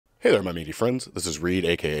Hey there, my meaty friends. This is Reed,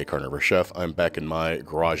 aka CarnivorousChef. I'm back in my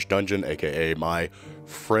garage dungeon, aka my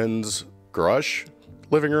friend's garage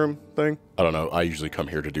living room thing. I don't know, I usually come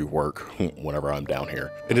here to do work whenever I'm down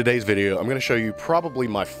here. In today's video, I'm going to show you probably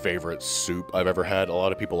my favorite soup I've ever had. A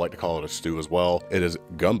lot of people like to call it a stew as well. It is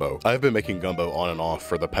gumbo. I've been making gumbo on and off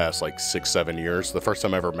for the past like 6-7 years. The first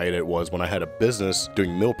time I ever made it was when I had a business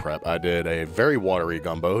doing meal prep. I did a very watery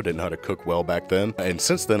gumbo, didn't know how to cook well back then. And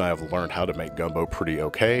since then, I've learned how to make gumbo pretty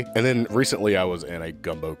okay. And then recently I was in a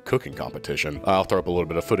gumbo cooking competition. I'll throw up a little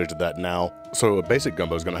bit of footage of that now. So a basic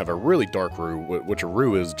gumbo is going to have a really dark roux, which a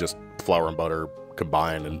roux is just flour and butter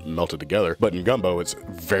combined and melted together. But in gumbo, it's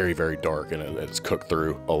very, very dark and it's cooked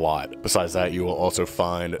through a lot. Besides that, you will also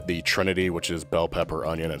find the trinity, which is bell pepper,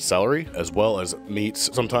 onion, and celery, as well as meats.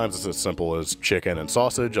 Sometimes it's as simple as chicken and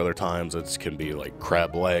sausage. Other times it can be like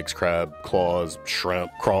crab legs, crab claws,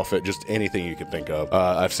 shrimp, crawfish, just anything you can think of.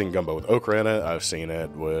 I've seen gumbo with okra in it. I've seen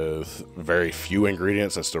it with very few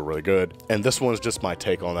ingredients and still really good. And this one's just my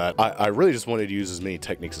take on that. I really just wanted to use as many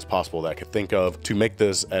techniques as possible that I could think of to make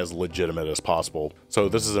this as legitimate as possible. So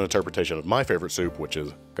this is an interpretation of my favorite soup, which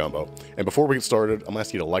is gumbo. And before we get started, I'm gonna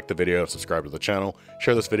ask you to like the video, subscribe to the channel,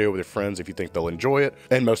 share this video with your friends if you think they'll enjoy it,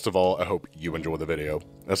 and most of all, I hope you enjoy the video.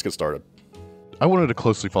 Let's get started. I wanted to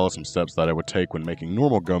closely follow some steps that I would take when making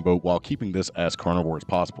normal gumbo while keeping this as carnivore as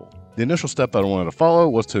possible. The initial step that I wanted to follow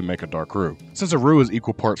was to make a dark roux. Since a roux is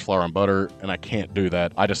equal parts flour and butter, and I can't do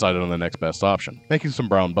that, I decided on the next best option, making some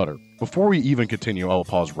brown butter. Before we even continue, I will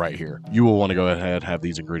pause right here. You will want to go ahead and have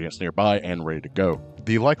these ingredients nearby and ready to go.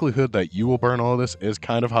 The likelihood that you will burn all of this is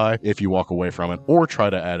kind of high if you walk away from it or try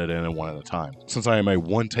to add it in one at a time. Since I am a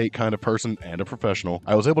one-take kind of person and a professional,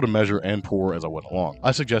 I was able to measure and pour as I went along.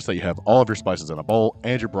 I suggest that you have all of your spices in a bowl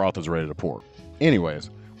and your broth is ready to pour. Anyways,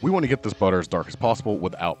 we want to get this butter as dark as possible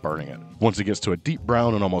without burning it. Once it gets to a deep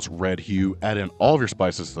brown and almost red hue, add in all of your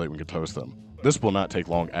spices so that we can toast them. This will not take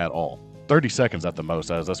long at all. 30 seconds at the most,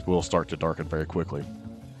 as this will start to darken very quickly.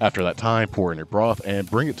 After that time, pour in your broth and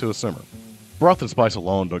bring it to a simmer. Broth and spice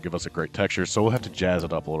alone don't give us a great texture, so we'll have to jazz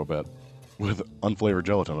it up a little bit. With unflavored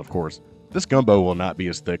gelatin, of course. This gumbo will not be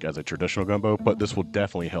as thick as a traditional gumbo, but this will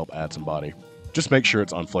definitely help add some body. Just make sure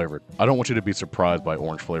it's unflavored. I don't want you to be surprised by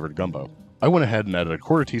orange flavored gumbo. I went ahead and added a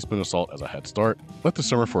 1/4 teaspoon of salt as a head start, let this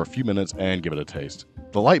simmer for a few minutes and give it a taste.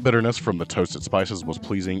 The light bitterness from the toasted spices was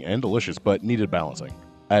pleasing and delicious, but needed balancing.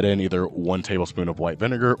 Add in either 1 tablespoon of white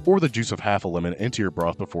vinegar or the juice of half a lemon into your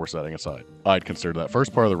broth before setting aside. I'd consider that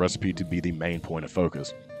first part of the recipe to be the main point of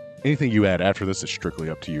focus. Anything you add after this is strictly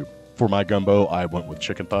up to you. For my gumbo, I went with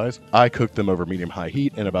chicken thighs. I cooked them over medium-high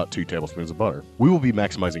heat in about 2 tablespoons of butter. We will be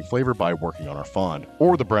maximizing flavor by working on our fond,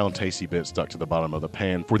 or the brown tasty bit stuck to the bottom of the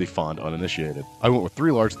pan for the fond uninitiated. I went with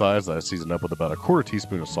 3 large thighs that I seasoned up with about a 1/4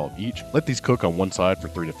 teaspoon of salt each. Let these cook on one side for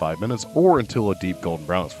 3 to 5 minutes or until a deep golden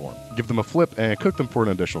brown is formed. Give them a flip and cook them for an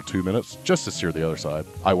additional 2 minutes just to sear the other side.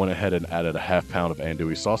 I went ahead and added a ½ pound of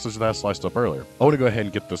andouille sausage that I sliced up earlier. I want to go ahead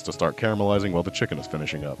and get this to start caramelizing while the chicken is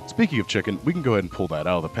finishing up. Speaking of chicken, we can go ahead and pull that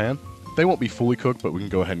out of the pan. They won't be fully cooked, but we can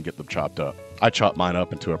go ahead and get them chopped up. I chopped mine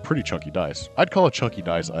up into a pretty chunky dice. I'd call a chunky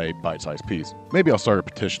dice a bite-sized piece. Maybe I'll start a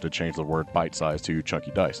petition to change the word bite-sized to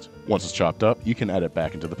chunky diced. Once it's chopped up, you can add it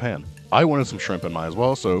back into the pan. I wanted some shrimp in mine as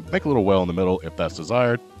well, so make a little well in the middle if that's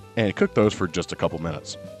desired, and cook those for just a couple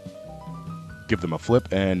minutes. Give them a flip,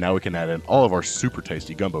 and now we can add in all of our super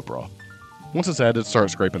tasty gumbo broth. Once it's added,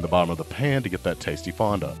 start scraping the bottom of the pan to get that tasty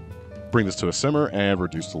fond up. Bring this to a simmer and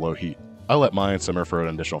reduce to low heat. I let mine simmer for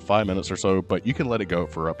an additional 5 minutes or so, but you can let it go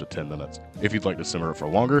for up to 10 minutes. If you'd like to simmer it for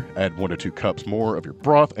longer, add 1 to 2 cups more of your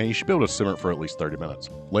broth and you should be able to simmer it for at least 30 minutes.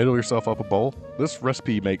 Ladle yourself up a bowl. This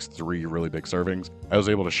recipe makes 3 really big servings. I was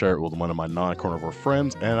able to share it with one of my non-carnivore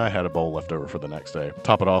friends and I had a bowl left over for the next day.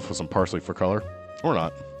 Top it off with some parsley for color, or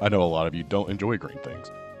not. I know a lot of you don't enjoy green things.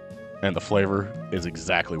 And the flavor is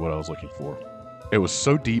exactly what I was looking for. It was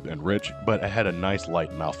so deep and rich, but it had a nice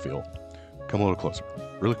light mouthfeel. Come a little closer,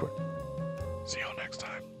 really quick. See y'all next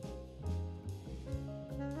time.